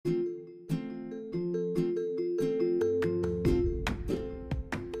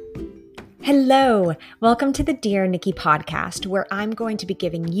Hello, welcome to the Dear Nikki podcast, where I'm going to be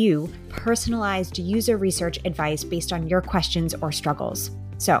giving you personalized user research advice based on your questions or struggles.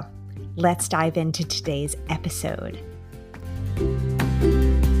 So let's dive into today's episode.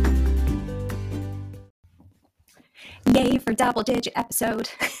 Yay for double-digit episode.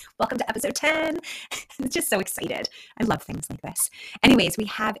 Welcome to episode 10. I'm just so excited. I love things like this. Anyways, we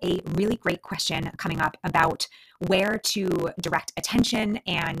have a really great question coming up about where to direct attention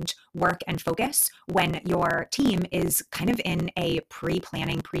and work and focus when your team is kind of in a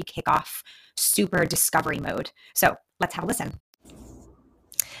pre-planning, pre-kickoff, super discovery mode. So let's have a listen.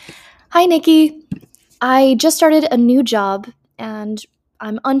 Hi, Nikki. I just started a new job and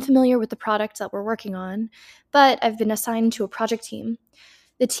I'm unfamiliar with the product that we're working on, but I've been assigned to a project team.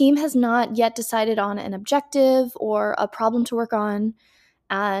 The team has not yet decided on an objective or a problem to work on,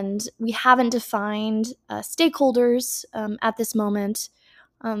 and we haven't defined stakeholders at this moment.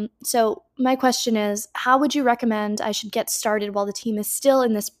 So my question is, how would you recommend I should get started while the team is still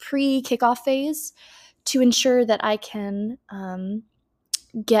in this pre-kickoff phase to ensure that I can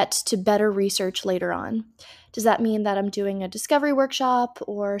get to better research later on? Does that mean that I'm doing a discovery workshop,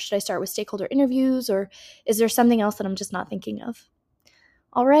 or should I start with stakeholder interviews, or is there something else that I'm just not thinking of?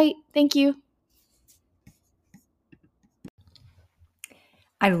 All right, thank you.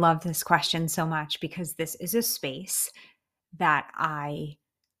 I love this question so much because this is a space that I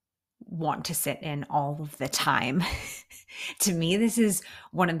want to sit in all of the time. To me, this is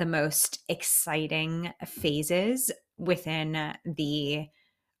one of the most exciting phases within the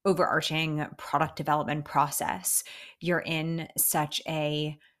overarching product development process. You're in such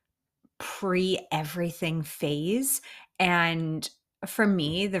a pre-everything phase. And for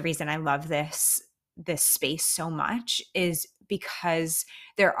me, the reason I love this space so much is because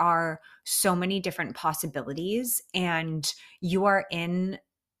there are so many different possibilities, and you are in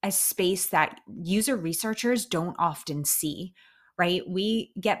a space that user researchers don't often see, right?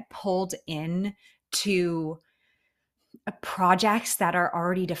 We get pulled in to projects that are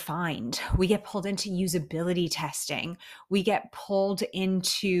already defined. We get pulled into usability testing. We get pulled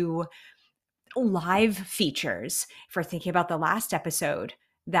into live features. If we're thinking about the last episode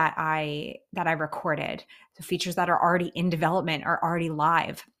that I recorded, the features that are already in development are already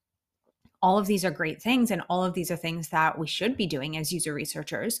live. All of these are great things, and all of these are things that we should be doing as user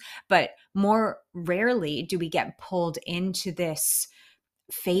researchers, but more rarely do we get pulled into this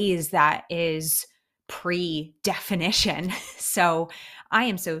phase that is pre-definition. So I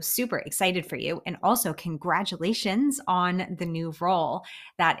am so super excited for you. And also congratulations on the new role.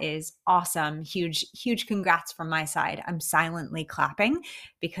 That is awesome. Huge congrats from my side. I'm silently clapping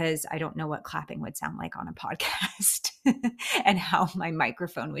because I don't know what clapping would sound like on a podcast and how my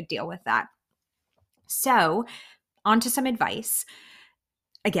microphone would deal with that. So on to some advice.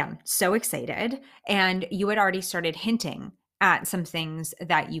 Again, so excited. And you had already started hinting at some things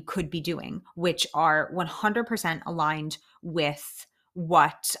that you could be doing, which are 100% aligned with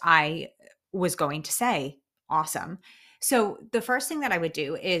what I was going to say. Awesome. So the first thing that I would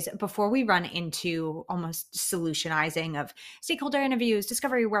do is, before we run into almost solutionizing of stakeholder interviews,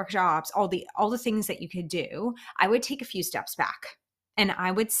 discovery workshops, all the things that you could do, I would take a few steps back and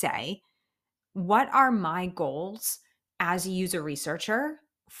I would say, what are my goals as a user researcher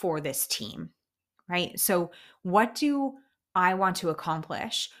for this team, right? So what do I want to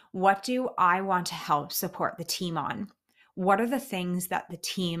accomplish? What do I want to help support the team on? What are the things that the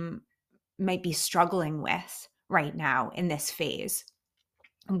team might be struggling with right now in this phase?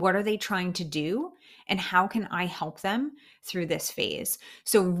 What are they trying to do? And how can I help them through this phase?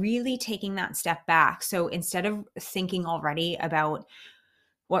 So really taking that step back. So instead of thinking already about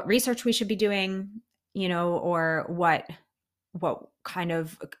what research we should be doing, or what kind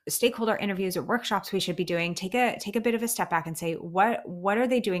of stakeholder interviews or workshops we should be doing, take a bit of a step back and say, what are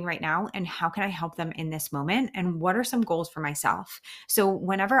they doing right now, and how can I help them in this moment, and what are some goals for myself? So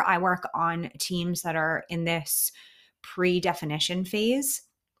whenever I work on teams that are in this pre-definition phase,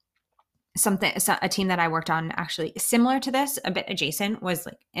 a team that I worked on actually similar to this, a bit adjacent, was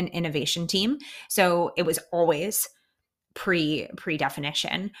like an innovation team. So it was always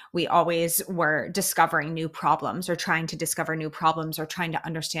pre-definition. We always were discovering new problems, or trying to discover new problems, or trying to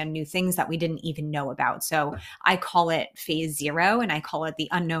understand new things that we didn't even know about. So I call it phase 0, and I call it the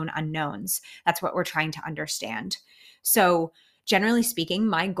unknown unknowns. That's what we're trying to understand. So generally speaking,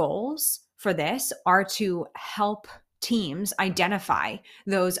 my goals for this are to help teams identify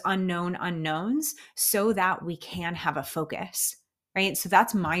those unknown unknowns so that we can have a focus, right? So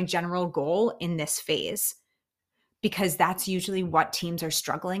that's my general goal in this phase, because that's usually what teams are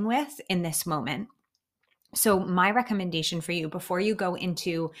struggling with in this moment. So my recommendation for you before you go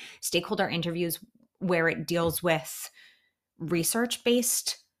into stakeholder interviews where it deals with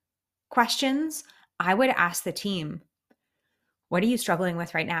research-based questions, I would ask the team, what are you struggling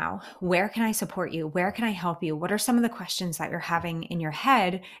with right now? Where can I support you? Where can I help you? What are some of the questions that you're having in your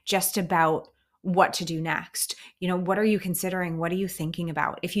head just about what to do next? What are you considering? What are you thinking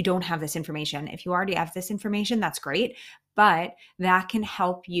about? If you don't have this information, if you already have this information, that's great, but that can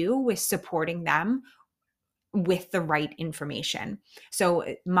help you with supporting them with the right information. So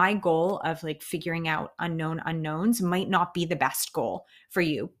my goal of like figuring out unknown unknowns might not be the best goal for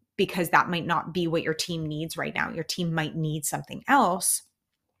you because that might not be what your team needs right now. Your team might need something else.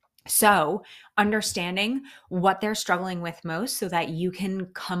 So, understanding what they're struggling with most so that you can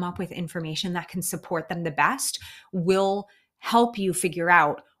come up with information that can support them the best will help you figure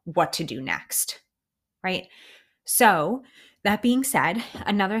out what to do next, right? So, that being said,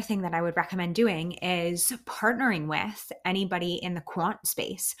 another thing that I would recommend doing is partnering with anybody in the quant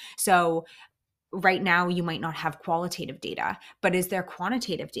space. So, right now you might not have qualitative data, but is there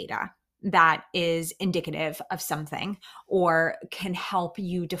quantitative data that is indicative of something or can help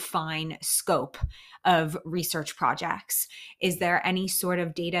you define scope of research projects? Is there any sort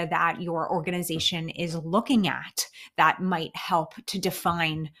of data that your organization is looking at that might help to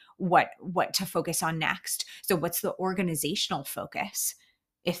define what to focus on next? So what's the organizational focus,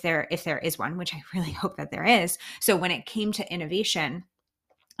 if there is one, which I really hope that there is? So when it came to innovation,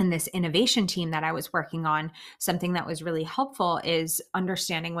 and this innovation team that I was working on, something that was really helpful is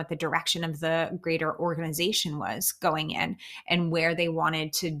understanding what the direction of the greater organization was going in and where they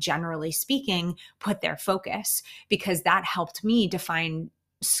wanted to, generally speaking, put their focus, because that helped me define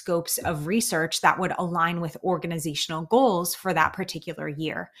scopes of research that would align with organizational goals for that particular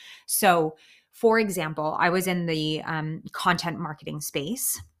year. So, for example, I was in the content marketing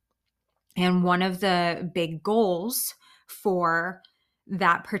space, and one of the big goals for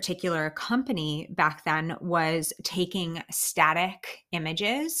that particular company back then was taking static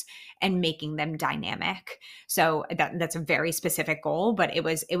images and making them dynamic. So that's a very specific goal, but it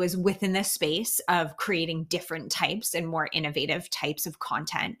was within the space of creating different types and more innovative types of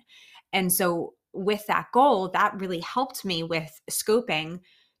content. And so with that goal, that really helped me with scoping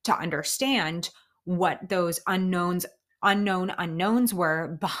to understand what those unknown unknowns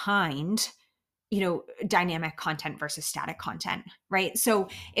were behind dynamic content versus static content, right? So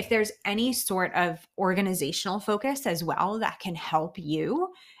if there's any sort of organizational focus as well that can help you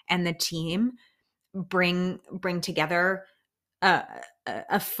and the team bring together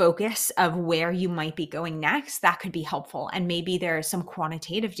a focus of where you might be going next, that could be helpful. And maybe there's some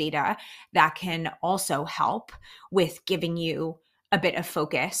quantitative data that can also help with giving you a bit of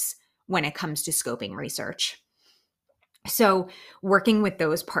focus when it comes to scoping research. So working with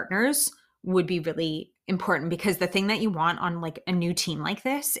those partners would be really important, because the thing that you want on like a new team like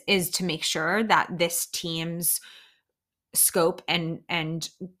this is to make sure that this team's scope and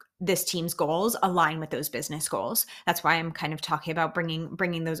this team's goals align with those business goals. That's why I'm kind of talking about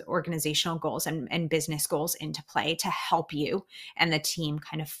bringing those organizational goals and business goals into play to help you and the team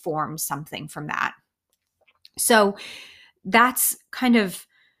kind of form something from that. So that's kind of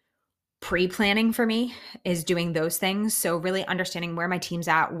pre-planning for me, is doing those things. So really understanding where my team's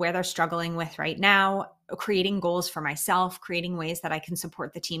at, where they're struggling with right now, creating goals for myself, creating ways that I can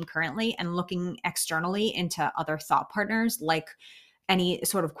support the team currently, and looking externally into other thought partners, like any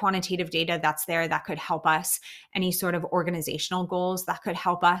sort of quantitative data that's there that could help us, any sort of organizational goals that could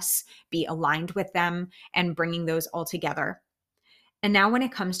help us be aligned with them, and bringing those all together. And now when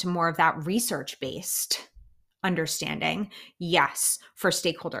it comes to more of that research-based understanding, yes, for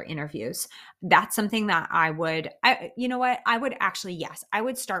stakeholder interviews, that's something that I would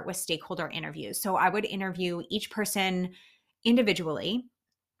start with stakeholder interviews. So I would interview each person individually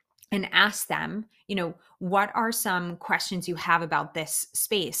and ask them, what are some questions you have about this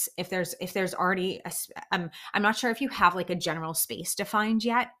space? If there's already I'm not sure if you have like a general space defined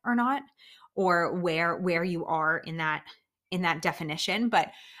yet or not, or where you are in that definition, but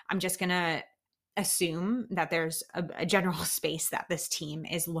I'm just going to assume that there's a general space that this team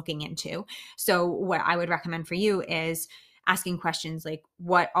is looking into. So what I would recommend for you is asking questions like,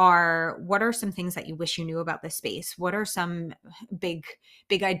 what are some things that you wish you knew about this space? What are some big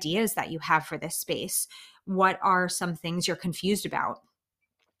ideas that you have for this space? What are some things you're confused about?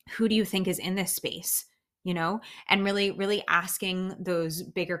 Who do you think is in this space? And really asking those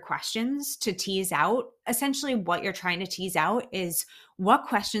bigger questions to tease out. Essentially what you're trying to tease out is, what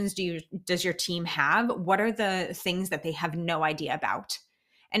questions does your team have? What are the things that they have no idea about?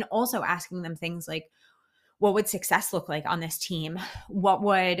 And also asking them things like, what would success look like on this team? What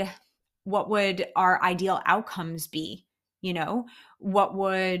would what would our ideal outcomes be? You know,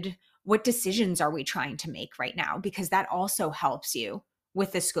 what decisions are we trying to make right now? Because that also helps you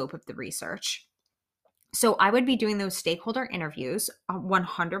with the scope of the research. So I would be doing those stakeholder interviews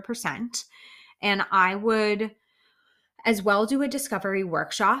 100%. And I would as well do a discovery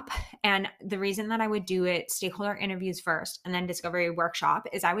workshop. And the reason that I would do it stakeholder interviews first and then discovery workshop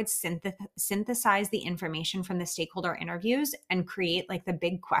is I would synthesize the information from the stakeholder interviews and create like the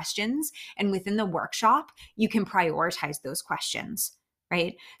big questions. And within the workshop, you can prioritize those questions,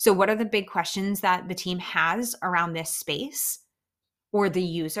 right? So, what are the big questions that the team has around this space, or the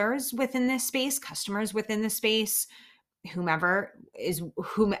users within this space, customers within this space, whomever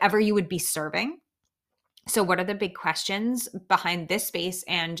you would be serving? So, what are the big questions behind this space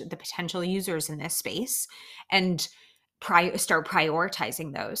and the potential users in this space? And start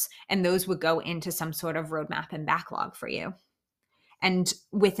prioritizing those. And those would go into some sort of roadmap and backlog for you. And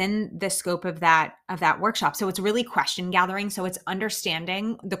within the scope of that workshop, so it's really question gathering. So it's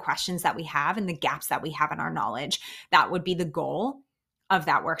understanding the questions that we have and the gaps that we have in our knowledge. That would be the goal of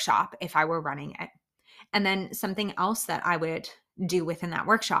that workshop if I were running it. And then something else that I would do within that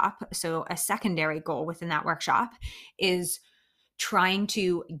workshop, so a secondary goal within that workshop, is trying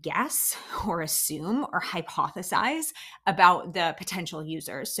to guess or assume or hypothesize about the potential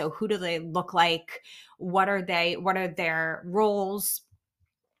users. So who do they look like? What are their roles?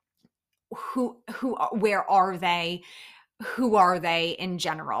 Where are they? Who are they in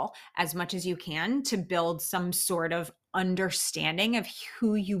general, as much as you can, to build some sort of understanding of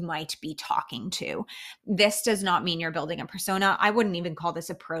who you might be talking to. This does not mean you're building a persona. I wouldn't even call this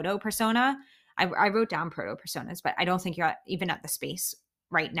a proto persona. I wrote down proto personas, but I don't think you're even at the space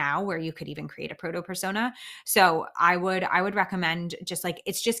right now where you could even create a proto persona. So I would recommend just like,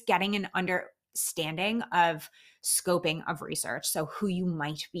 it's just getting an understanding of scoping of research. So who you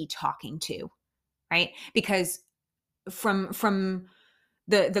might be talking to, right? Because from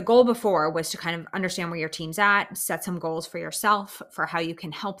the goal before was to kind of understand where your team's at, set some goals for yourself for how you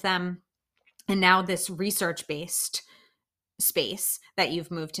can help them. And now this research-based space that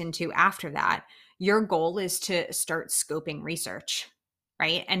you've moved into after that, your goal is to start scoping research,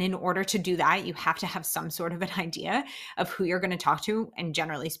 right? And in order to do that, you have to have some sort of an idea of who you're going to talk to and,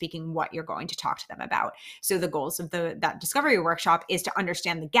 generally speaking, what you're going to talk to them about. So the goals of that discovery workshop is to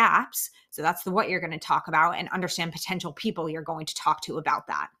understand the gaps. So that's what you're going to talk about, and understand potential people you're going to talk to about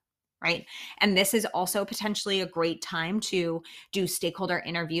that. Right. And this is also potentially a great time to do stakeholder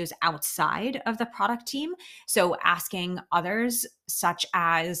interviews outside of the product team. So asking others, such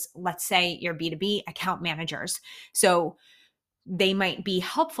as, let's say, your B2B account managers. So they might be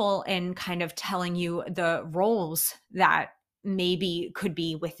helpful in kind of telling you the roles that maybe could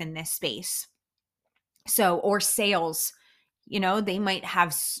be within this space. So, or sales, they might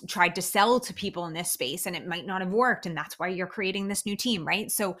have tried to sell to people in this space and it might not have worked. And that's why you're creating this new team,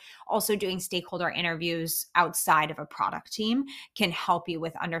 right? So also doing stakeholder interviews outside of a product team can help you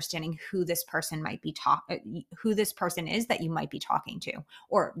with understanding who this person who this person is that you might be talking to,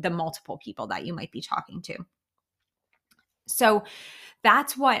 or the multiple people that you might be talking to. So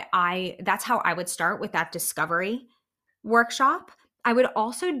that's how I would start with that discovery workshop. I would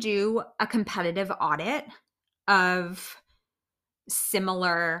also do a competitive audit of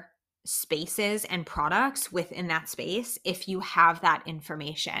similar spaces and products within that space if you have that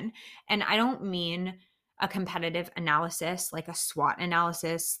information. And I don't mean a competitive analysis like a SWOT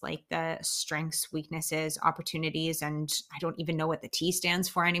analysis, like the strengths, weaknesses, opportunities, and I don't even know what the T stands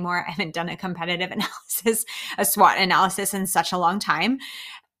for anymore. I haven't done a competitive analysis, a SWOT analysis in such a long time.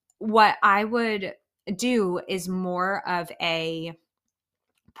 What I would do is more of a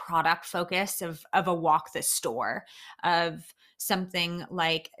product focus of a walk the store, of something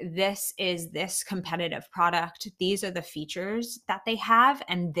like, this is this competitive product, these are the features that they have,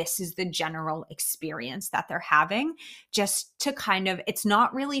 and this is the general experience that they're having, just to kind of, it's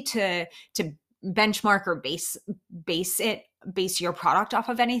not really to benchmark or base your product off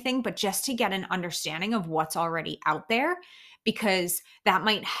of anything, but just to get an understanding of what's already out there, because that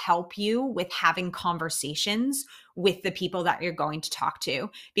might help you with having conversations with the people that you're going to talk to,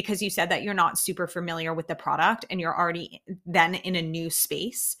 because you said that you're not super familiar with the product and you're already then in a new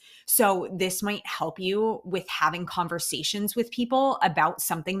space. So this might help you with having conversations with people about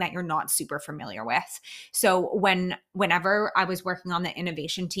something that you're not super familiar with. So whenever I was working on the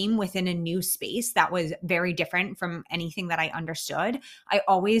innovation team within a new space that was very different from anything that I understood, I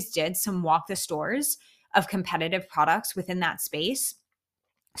always did some walk the stores of competitive products within that space,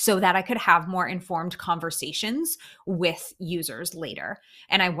 so that I could have more informed conversations with users later.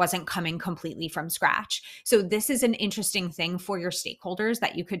 And I wasn't coming completely from scratch. So, this is an interesting thing for your stakeholders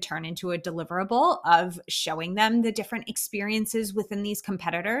that you could turn into a deliverable of showing them the different experiences within these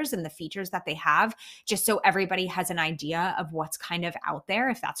competitors and the features that they have, just so everybody has an idea of what's kind of out there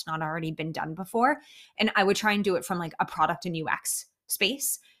if that's not already been done before. And I would try and do it from like a product and UX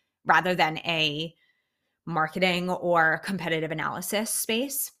space rather than a marketing or competitive analysis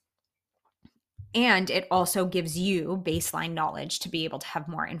space. And it also gives you baseline knowledge to be able to have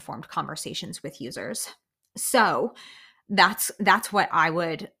more informed conversations with users. So that's what I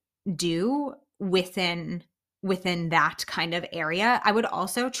would do within that kind of area. I would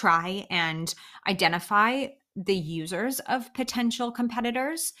also try and identify the users of potential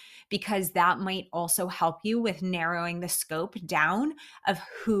competitors, because that might also help you with narrowing the scope down of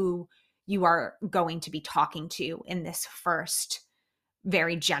who you are going to be talking to in this first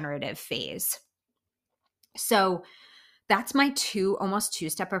very generative phase. So that's my almost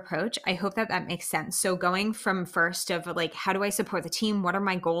two-step approach. I hope that that makes sense. So going from first of like, how do I support the team? What are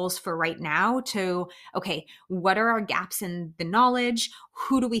my goals for right now? To, okay, what are our gaps in the knowledge?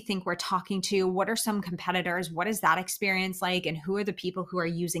 Who do we think we're talking to? What are some competitors? What is that experience like? And who are the people who are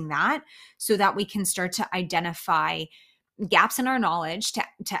using that, so that we can start to identify gaps in our knowledge to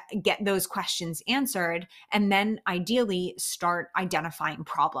get those questions answered, and then ideally start identifying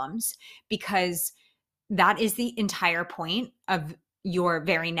problems, because that is the entire point of your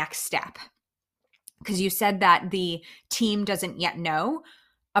very next step. Because you said that the team doesn't yet know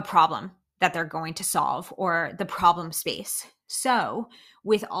a problem that they're going to solve or the problem space. So,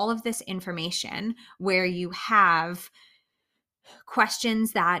 with all of this information, where you have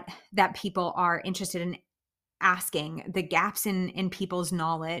questions that people are interested in asking, the gaps in people's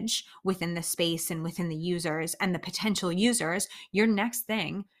knowledge within the space and within the users and the potential users, your next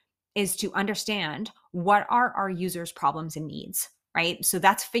thing is to understand what are our users' problems and needs, right? So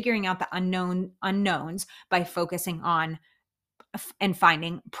that's figuring out the unknowns by focusing on and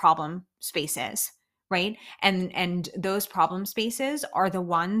finding problem spaces, right? And those problem spaces are the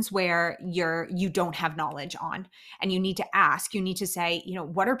ones where you don't have knowledge on, and you need to ask, you need to say,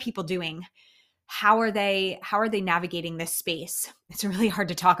 what are people doing? How are they navigating this space? It's really hard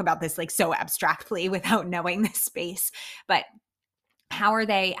to talk about this like so abstractly without knowing this space, but how are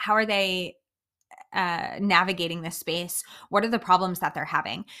they navigating this space? What are the problems that they're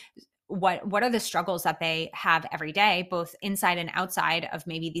having? What are the struggles that they have every day, both inside and outside of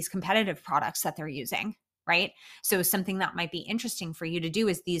maybe these competitive products that they're using, right? So something that might be interesting for you to do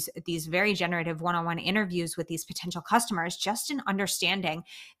is these very generative one-on-one interviews with these potential customers, just in understanding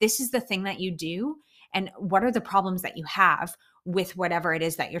this is the thing that you do and what are the problems that you have with whatever it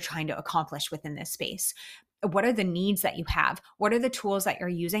is that you're trying to accomplish within this space. What are the needs that you have? What are the tools that you're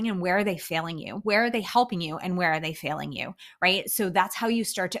using, and where are they failing you? Where are they helping you, and where are they failing you? Right? So that's how you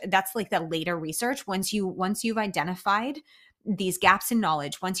start to, that's like the later research. Once you've identified these gaps in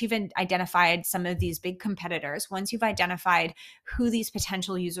knowledge, once you've identified some of these big competitors, once you've identified who these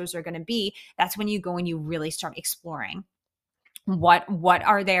potential users are going to be, that's when you go and you really start exploring what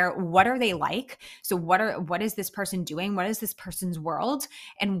are they like. So what is this person doing? What is this person's world?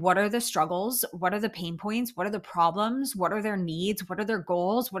 And what are the struggles? What are the pain points? What are the problems? What are their needs? What are their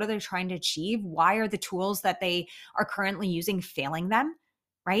goals? What are they trying to achieve? Why are the tools that they are currently using failing them?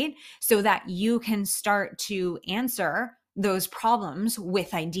 Right? So that you can start to answer those problems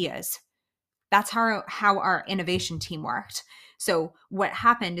with ideas. That's how our innovation team worked. So what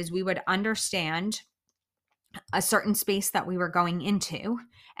happened is we would understand a certain space that we were going into,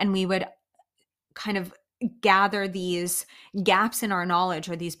 and we would kind of gather these gaps in our knowledge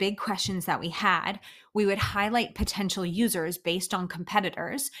or these big questions that we had. We would highlight potential users based on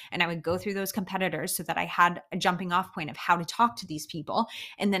competitors, and I would go through those competitors so that I had a jumping off point of how to talk to these people.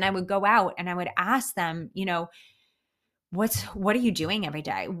 And then I would go out and I would ask them, what are you doing every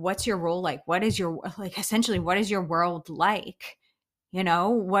day? What's your role like? What is your, like, essentially, what is your world like? What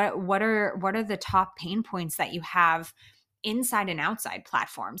are the top pain points that you have inside and outside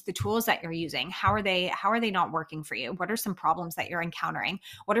platforms? The tools that you're using, how are they not working for you? What are some problems that you're encountering?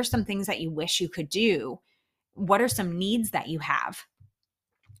 What are some things that you wish you could do? What are some needs that you have?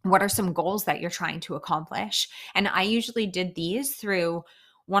 What are some goals that you're trying to accomplish? And I usually did these through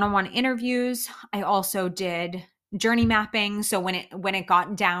one-on-one interviews. I also did journey mapping. So when it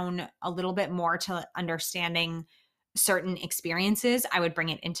got down a little bit more to understanding certain experiences, I would bring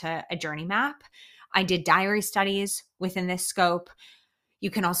it into a journey map. I did diary studies within this scope. You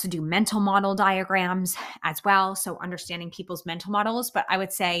can also do mental model diagrams as well, so understanding people's mental models. But I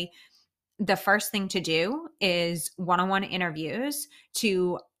would say the first thing to do is one-on-one interviews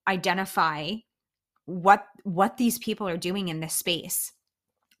to identify what these people are doing in this space,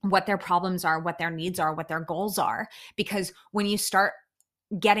 what their problems are, what their needs are, what their goals are. Because when you start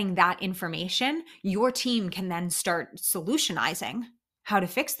getting that information, your team can then start solutionizing how to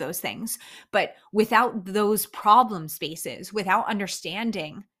fix those things. But without those problem spaces, without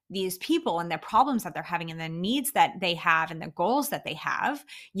understanding these people and the problems that they're having and the needs that they have and the goals that they have,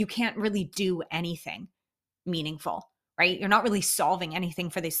 you can't really do anything meaningful, right? You're not really solving anything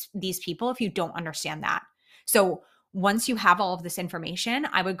for these people if you don't understand that. So once you have all of this information,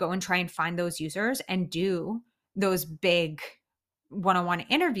 I would go and try and find those users and do those big one-on-one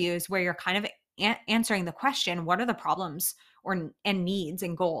interviews where you're kind of answering the question, what are the problems and needs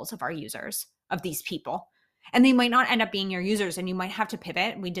and goals of our users, of these people? And they might not end up being your users, and you might have to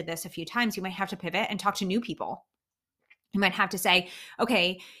pivot. We did this a few times. You might have to pivot and talk to new people. You might have to say,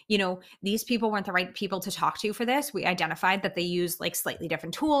 okay, these people weren't the right people to talk to for this. We identified that they use like slightly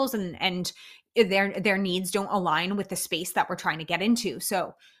different tools and their needs don't align with the space that we're trying to get into.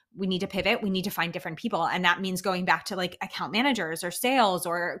 So we need to pivot. We need to find different people. And that means going back to like account managers or sales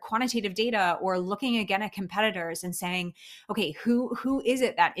or quantitative data, or looking again at competitors and saying, okay, who is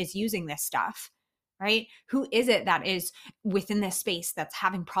it that is using this stuff, right? Who is it that is within this space that's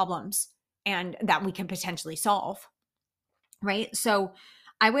having problems and that we can potentially solve? Right? So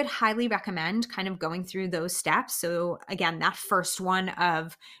I would highly recommend kind of going through those steps. So again, that first one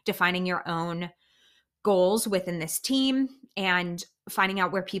of defining your own goals within this team and finding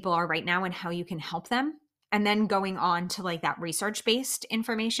out where people are right now and how you can help them. And then going on to like that research-based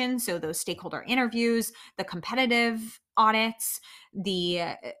information. So those stakeholder interviews, the competitive audits, the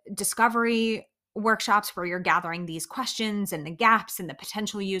discovery workshops where you're gathering these questions and the gaps and the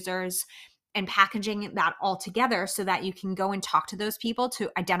potential users, and packaging that all together so that you can go and talk to those people to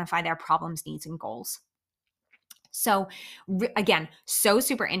identify their problems, needs, and goals. So again, so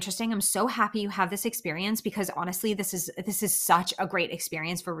super interesting. I'm so happy you have this experience, because honestly, this is such a great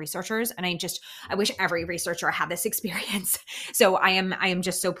experience for researchers. And I wish every researcher had this experience. So I am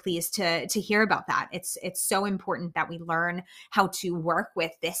just so pleased to hear about that. It's so important that we learn how to work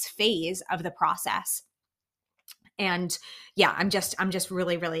with this phase of the process. And yeah, I'm just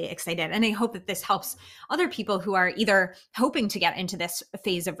really, really excited. And I hope that this helps other people who are either hoping to get into this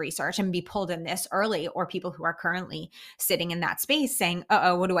phase of research and be pulled in this early, or people who are currently sitting in that space saying,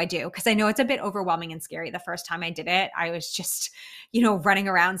 what do I do? Because I know it's a bit overwhelming and scary. The first time I did it, I was just, running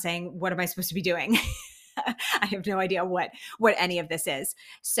around saying, what am I supposed to be doing? I have no idea what any of this is.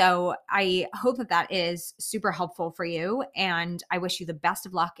 So I hope that is super helpful for you. And I wish you the best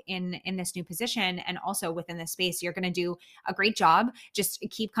of luck in this new position. And also within this space, you're going to do a great job. Just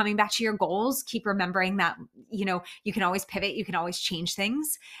keep coming back to your goals. Keep remembering that, you can always pivot. You can always change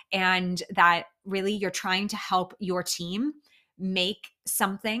things. And that really you're trying to help your team make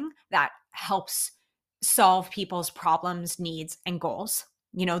something that helps solve people's problems, needs, and goals.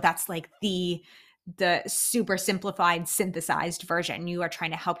 That's like the super simplified, synthesized version. You are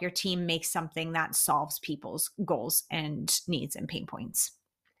trying to help your team make something that solves people's goals and needs and pain points.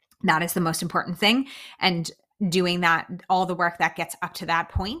 That is the most important thing. And doing that, all the work that gets up to that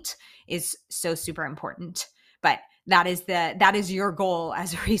point is so super important. But that is your goal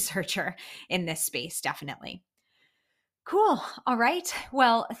as a researcher in this space, definitely. Cool. All right.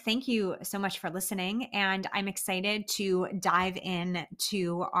 Well, thank you so much for listening. And I'm excited to dive in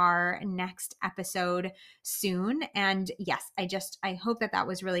to our next episode soon. And yes, I hope that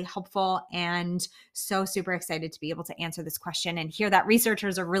was really helpful, and so super excited to be able to answer this question and hear that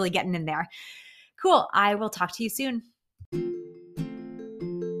researchers are really getting in there. Cool. I will talk to you soon.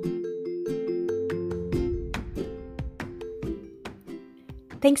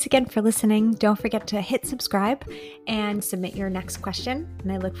 Thanks again for listening. Don't forget to hit subscribe and submit your next question.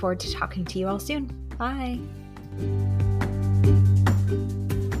 And I look forward to talking to you all soon. Bye.